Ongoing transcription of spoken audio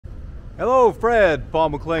Hello, Fred. Paul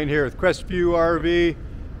McLean here with Crestview RV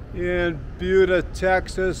in Buda,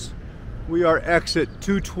 Texas. We are exit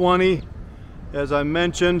 220. As I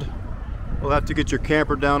mentioned, we'll have to get your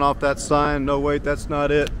camper down off that sign. No, wait, that's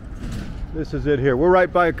not it. This is it here. We're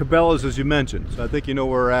right by Cabela's, as you mentioned, so I think you know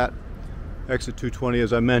where we're at. Exit 220,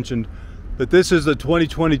 as I mentioned. But this is the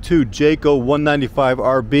 2022 Jayco 195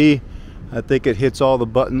 RB. I think it hits all the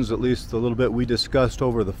buttons, at least a little bit we discussed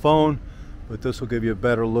over the phone. But this will give you a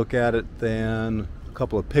better look at it than a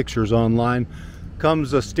couple of pictures online.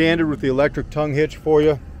 Comes a standard with the electric tongue hitch for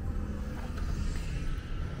you.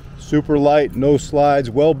 Super light, no slides,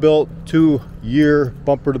 well built, 2-year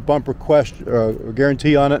bumper to bumper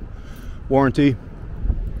guarantee on it, warranty.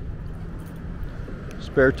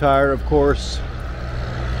 Spare tire, of course.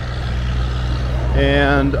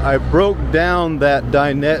 And I broke down that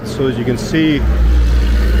dinette so as you can see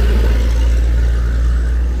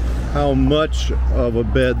how much of a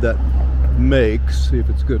bed that makes. See if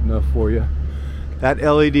it's good enough for you. That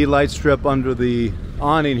LED light strip under the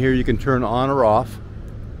awning here you can turn on or off.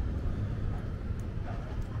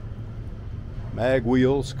 Mag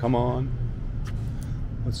wheels, come on.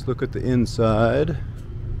 Let's look at the inside.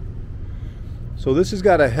 So this has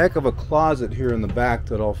got a heck of a closet here in the back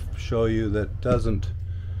that I'll show you that doesn't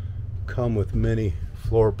come with many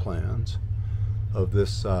floor plans of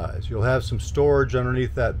this size. You'll have some storage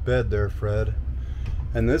underneath that bed there, Fred.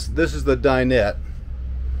 And this is the dinette.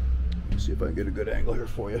 Let's see if I can get a good angle here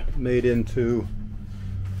for you. Made into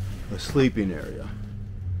a sleeping area.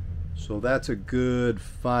 So that's a good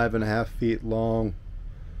 5.5 feet long.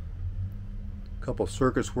 A couple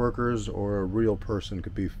circus workers or a real person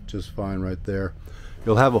could be just fine right there.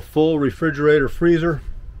 You'll have a full refrigerator freezer.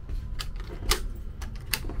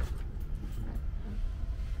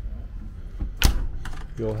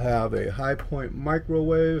 You'll have a high point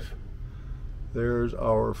microwave. There's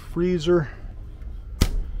our freezer.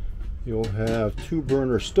 You'll have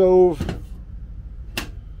 2-burner stove.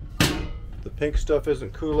 The pink stuff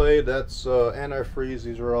isn't Kool-Aid, that's antifreeze.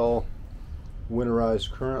 These are all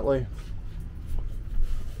winterized currently.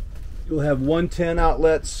 You'll have 110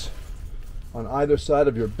 outlets on either side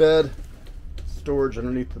of your bed. Storage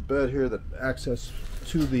underneath the bed here that access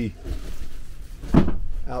to the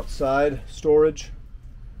outside storage.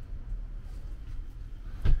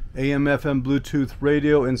 AM, FM, Bluetooth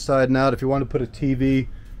radio inside and out. If you want to put a TV,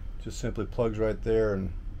 just simply plugs right there,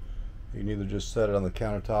 and you can either just set it on the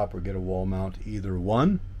countertop or get a wall mount, either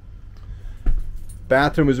one.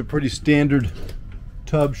 Bathroom is a pretty standard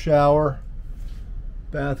tub shower.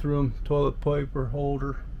 Bathroom, toilet paper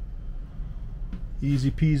holder.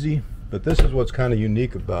 Easy peasy. But this is what's kind of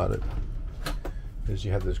unique about it, is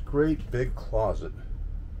you have this great big closet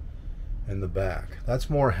in the back. That's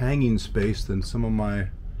more hanging space than some of my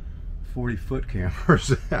 40-foot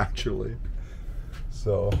campers actually.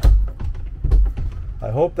 So I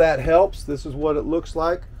hope that helps. This is what it looks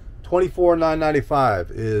like.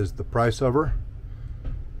 $24,995 is the price of her.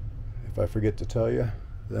 If I forget to tell you,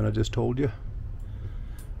 then I just told you.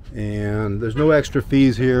 And there's no extra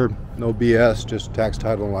fees here, no BS, just tax,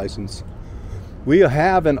 title, and license. We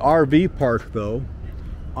have an RV park though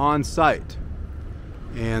on site.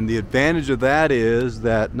 And the advantage of that is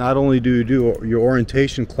that not only do you do your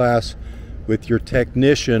orientation class with your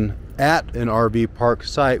technician at an RV park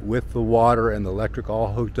site with the water and the electric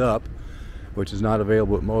all hooked up, which is not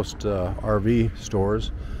available at most RV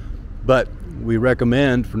stores, but we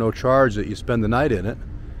recommend for no charge that you spend the night in it,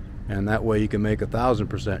 and that way you can make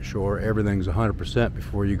 1,000% sure everything's 100%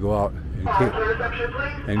 before you go out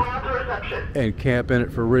and camp in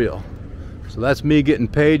it for real. So that's me getting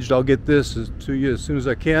paged. I'll get this to you as soon as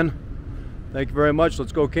I can. Thank you very much.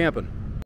 Let's go camping.